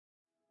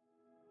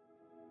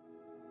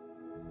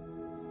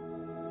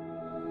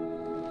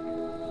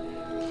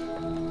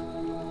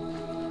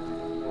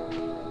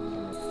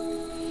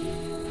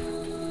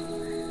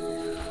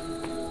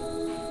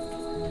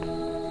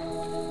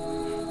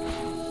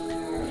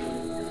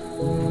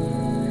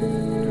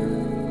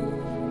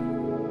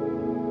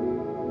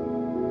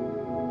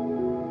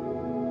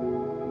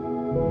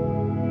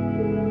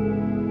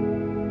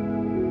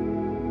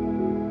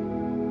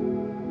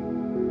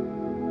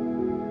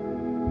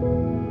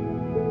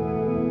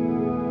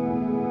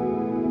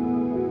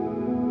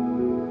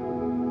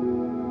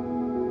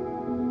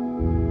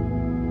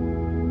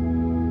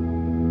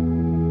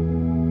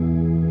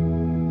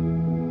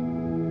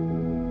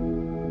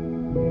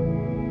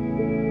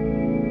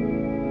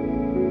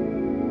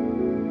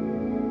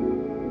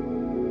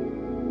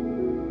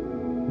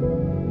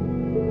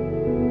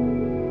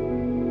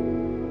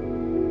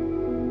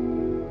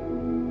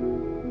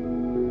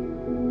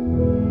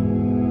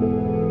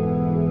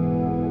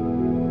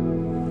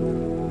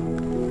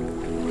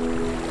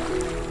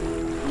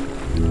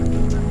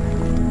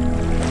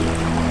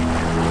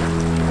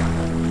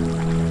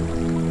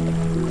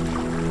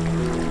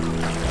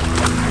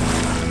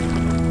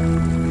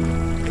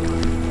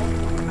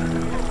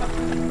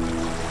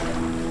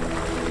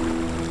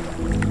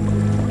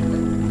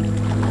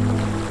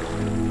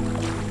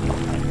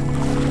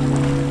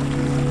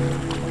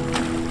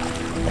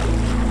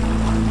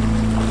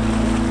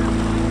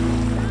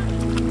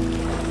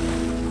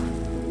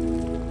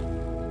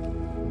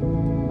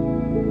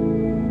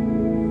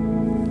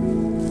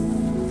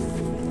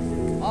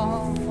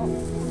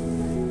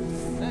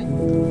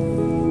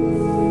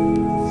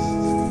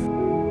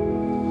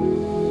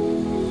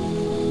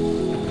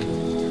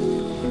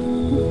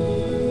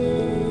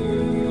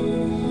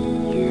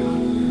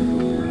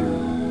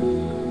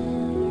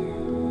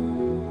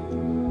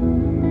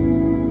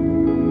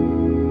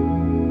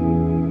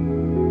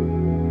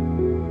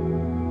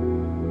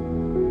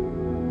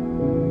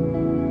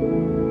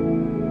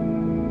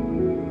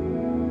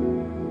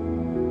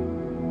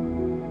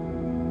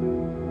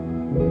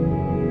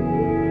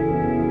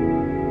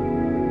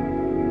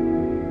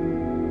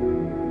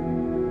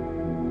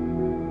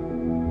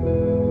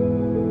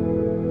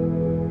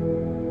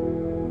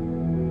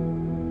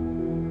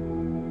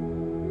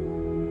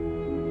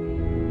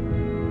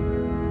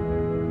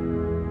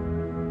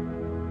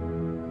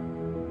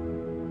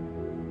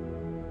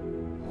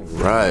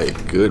Right,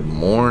 good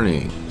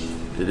morning.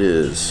 It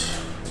is,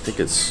 I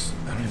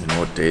don't even know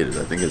what date it is.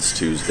 I think it's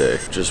Tuesday.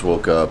 Just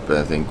woke up and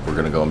I think we're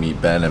gonna go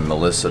meet Ben and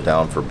Melissa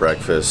down for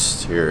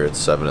breakfast here at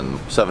 7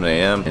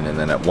 a.m. And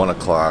then at 1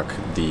 o'clock,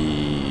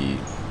 the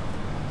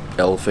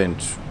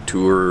Elephant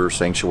Tour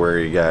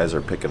Sanctuary guys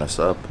are picking us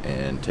up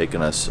and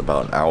taking us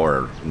about an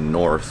hour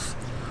north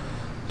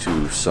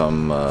to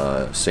some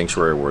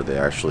sanctuary where they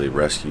actually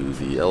rescue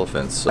the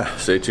elephants. So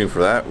stay tuned for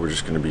that. We're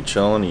just gonna be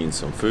chilling, eating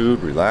some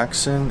food,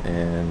 relaxing,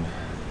 and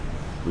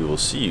we will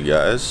see you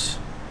guys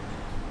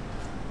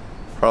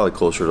probably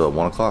closer to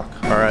 1 o'clock.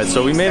 All right,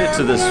 so we made it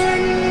to this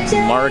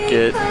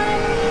market.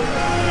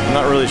 I'm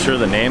not really sure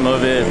the name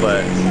of it,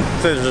 but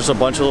there's just a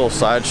bunch of little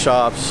side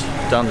shops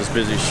down this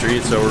busy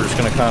street. So we're just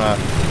gonna kind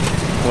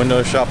of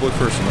window shop, look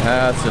for some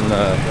hats and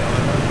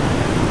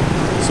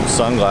some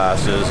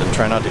sunglasses, and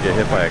try not to get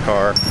hit by a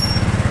car.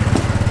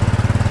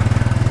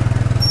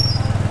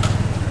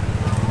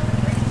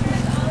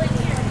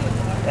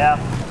 Yeah.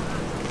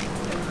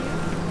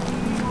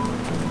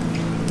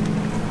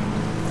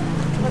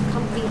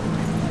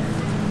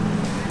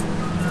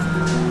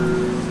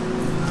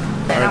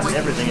 Right.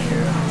 Everything in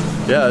here.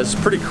 Yeah, it's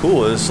pretty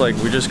cool. It's like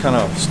we just kind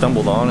of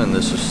stumbled on in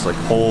this just like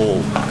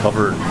whole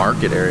covered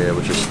market area,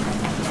 which is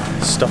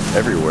stuff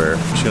everywhere.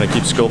 Just gonna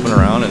keep scoping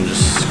around and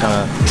just kind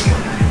of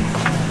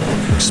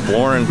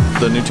exploring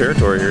the new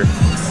territory here.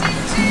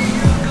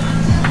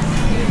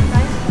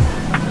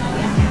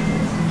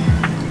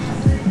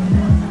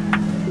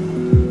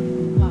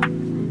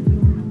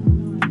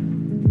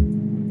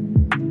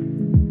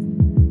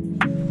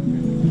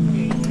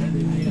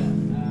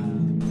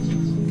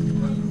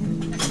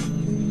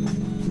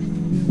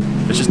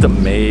 It's just a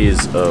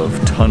maze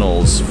of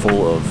tunnels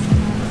full of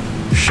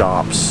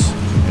shops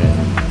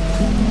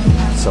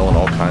and selling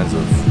all kinds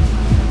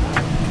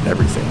of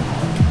everything.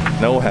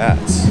 No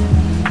hats.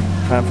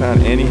 Haven't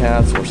found any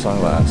hats or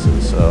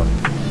sunglasses, so.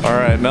 All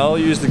right, Mel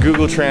used the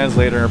Google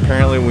Translator.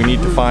 Apparently we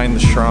need to find the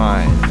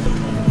shrine.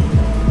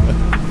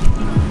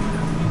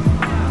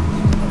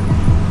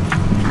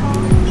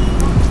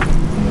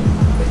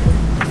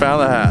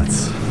 Found the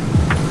hats.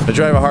 I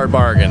drive a hard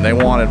bargain. They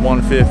wanted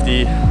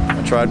 $150.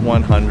 I tried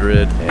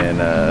 100,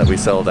 and we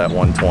settled at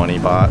 120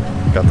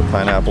 baht. Got the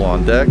pineapple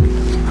on deck.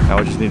 Now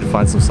we just need to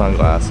find some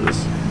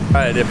sunglasses. All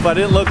right, if I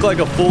didn't look like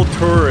a full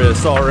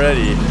tourist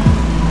already,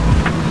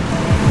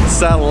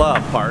 saddle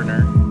up,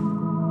 partner.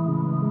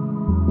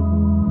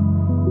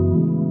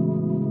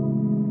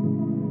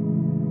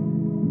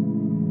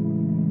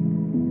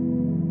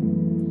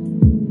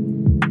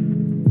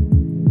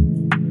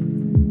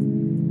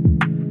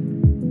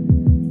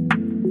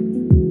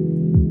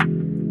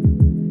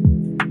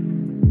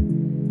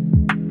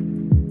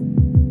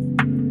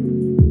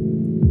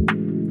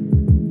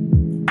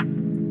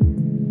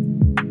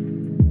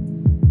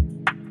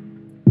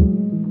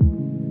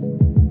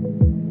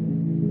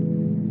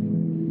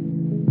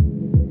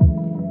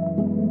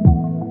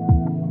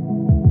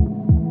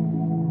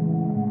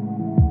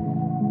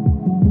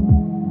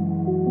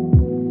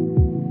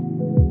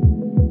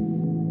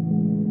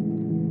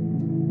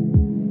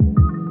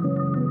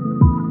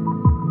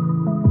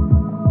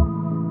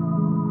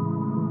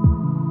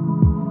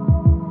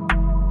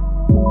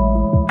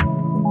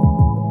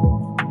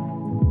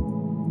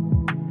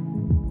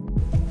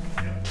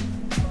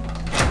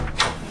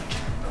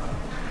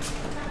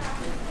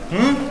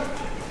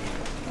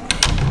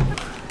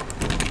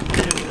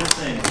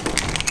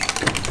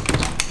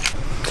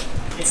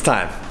 It's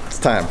time. It's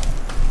time.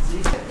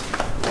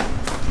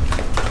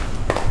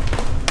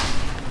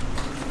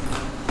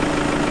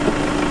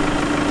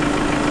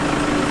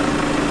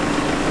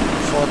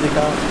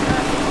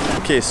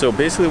 Okay, so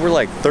basically we're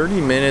like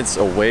 30 minutes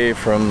away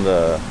from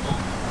the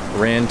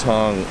Ran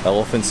Tong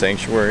Elephant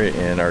Sanctuary,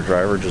 and our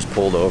driver just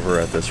pulled over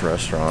at this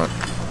restaurant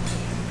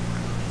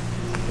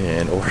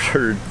and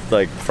ordered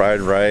like fried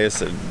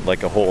rice and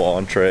like a whole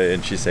entree,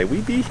 and she said,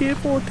 "We be here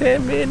for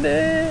 10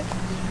 minutes."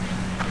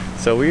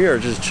 So we are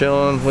just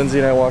chilling. Lindsay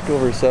and I walked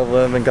over to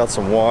 7-Eleven, got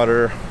some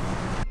water.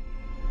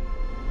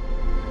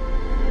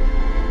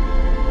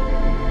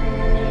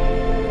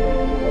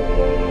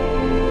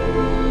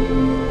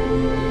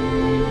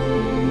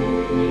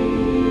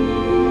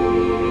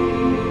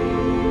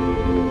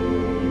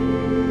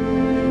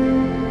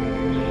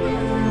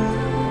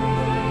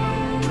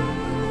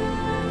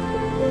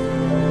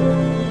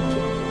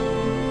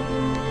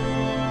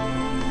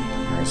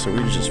 So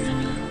we just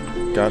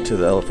got to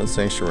the elephant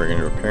sanctuary,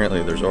 and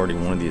apparently there's already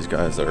one of these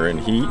guys that are in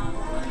heat.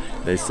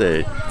 They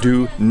say,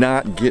 do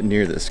not get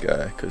near this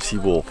guy because he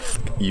will f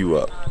you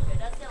up.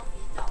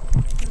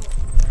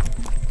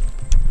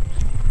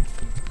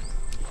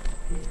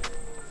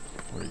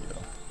 Where you go?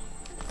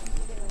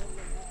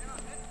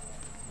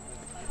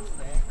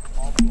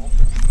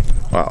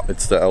 Wow,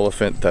 it's the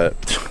elephant that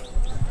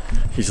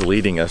he's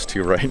leading us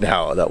to right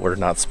now that we're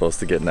not supposed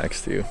to get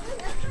next to.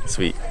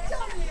 Sweet.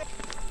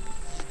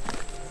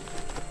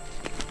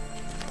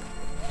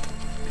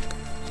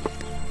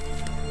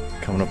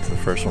 Coming up to the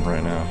first one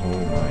right now. Oh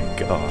my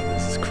god,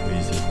 this is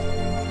crazy.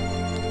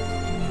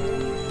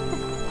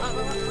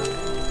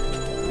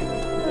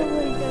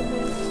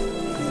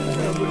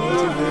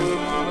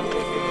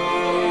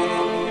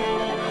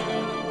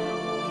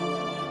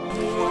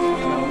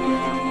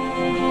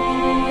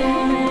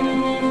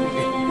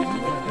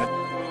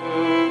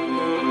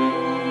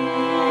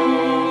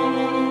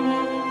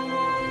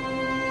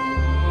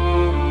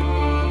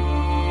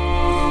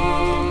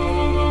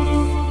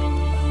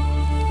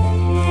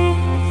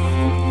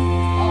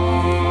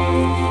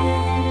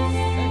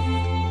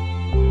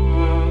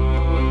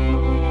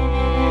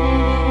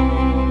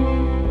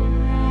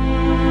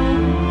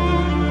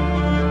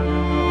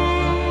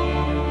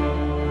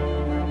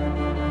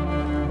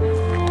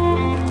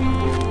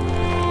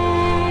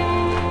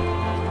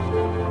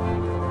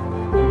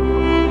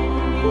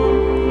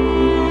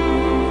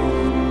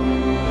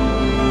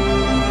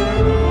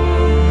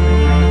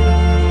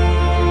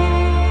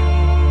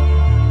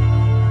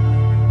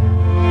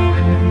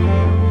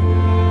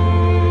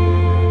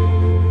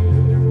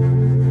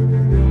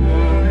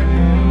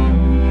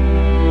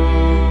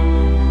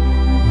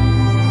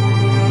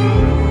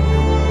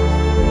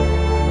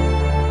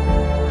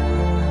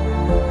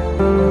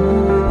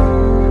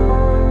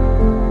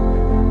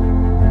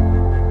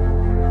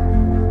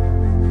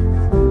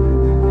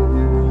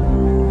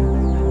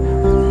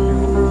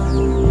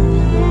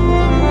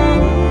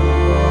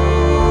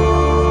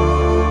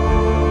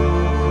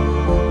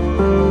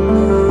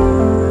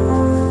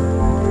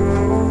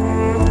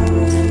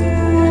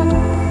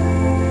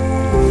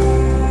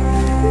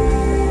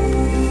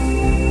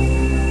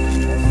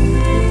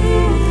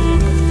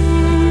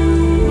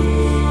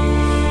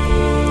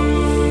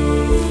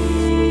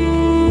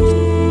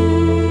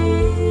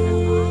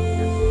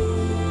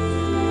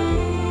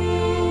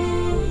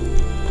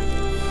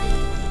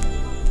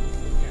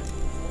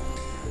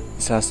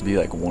 This has to be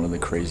like one of the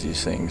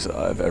craziest things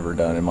I've ever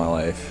done in my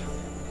life.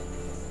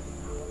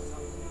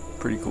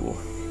 Pretty cool.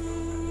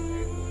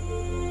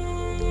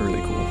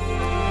 Really cool.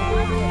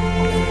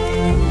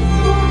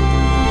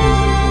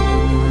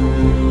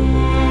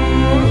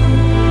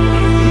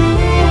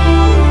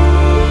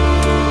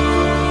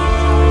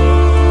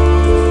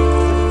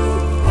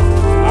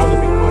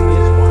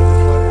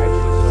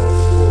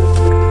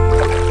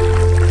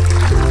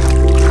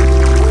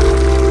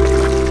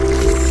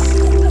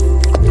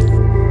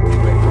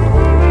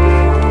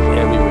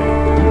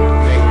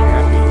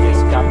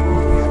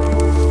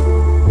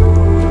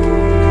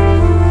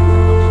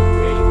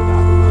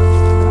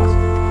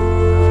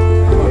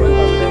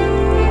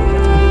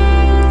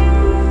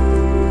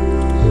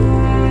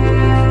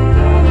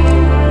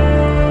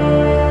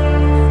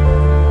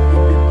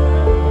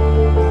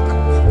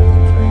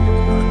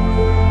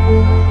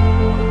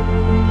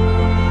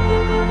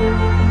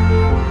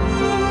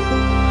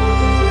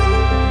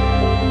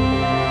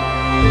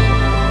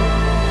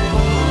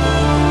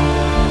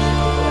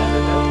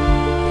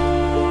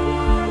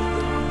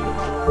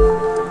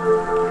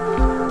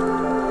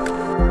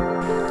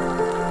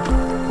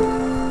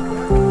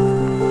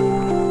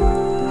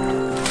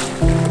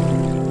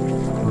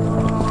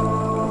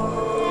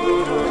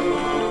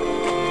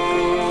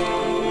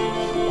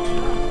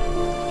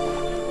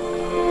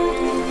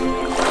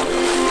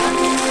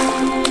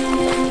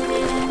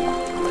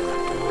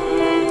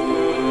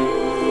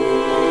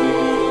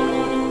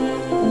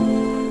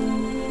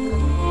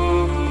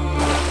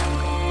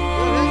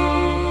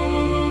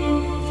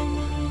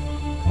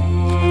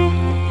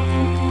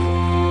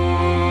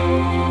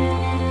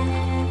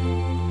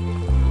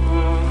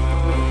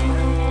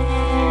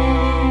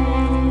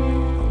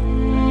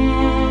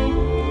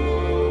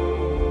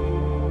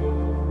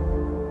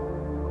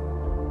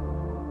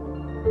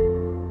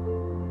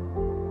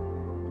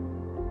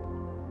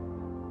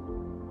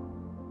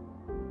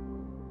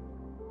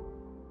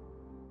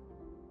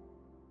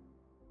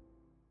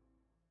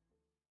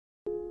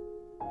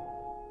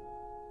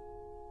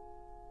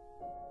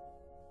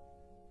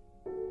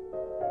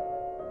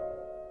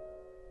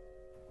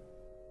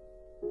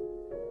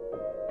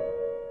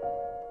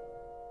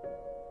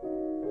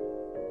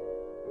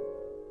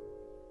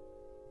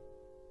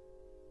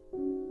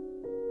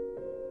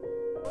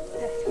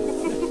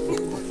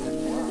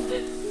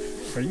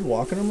 Are you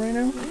walking him right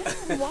now?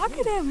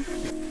 Walking him.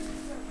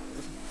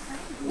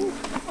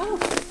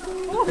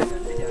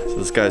 So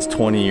this guy's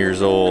 20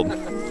 years old.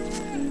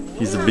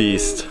 He's a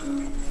beast.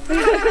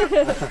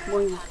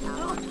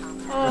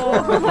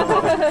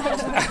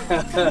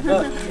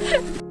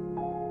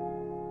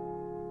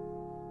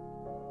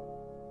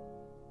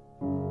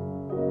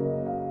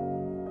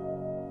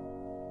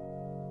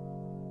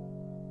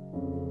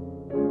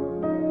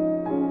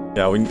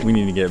 Yeah, we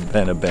need to get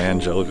Ben a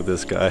banjo. Look at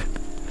this guy.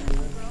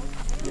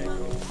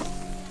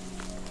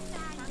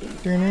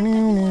 Oh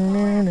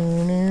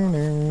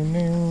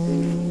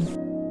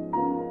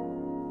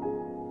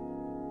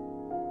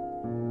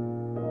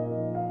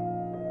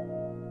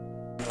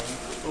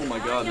my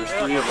God, there's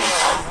 3 of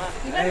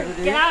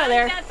them. Get out of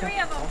there.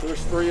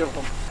 There's 3 of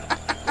them.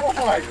 Oh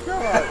my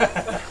God.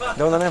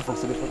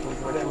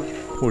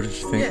 What did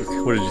you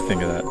think? What did you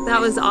think of that?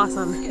 That was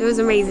awesome. It was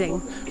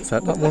amazing. Is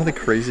that not one of the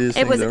craziest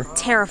It things was ever?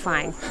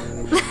 terrifying.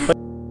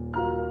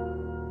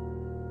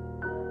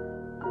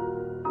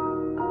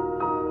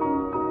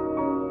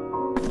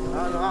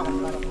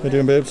 How you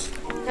doing, babes?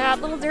 Got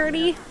a little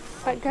dirty,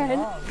 but good.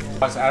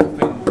 I've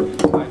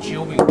been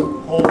chilling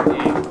all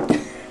day,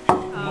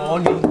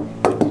 morning.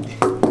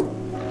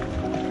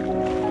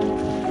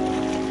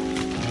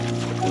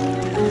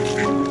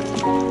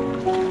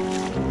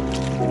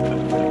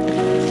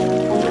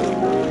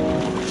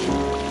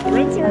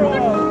 Rinse her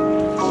off.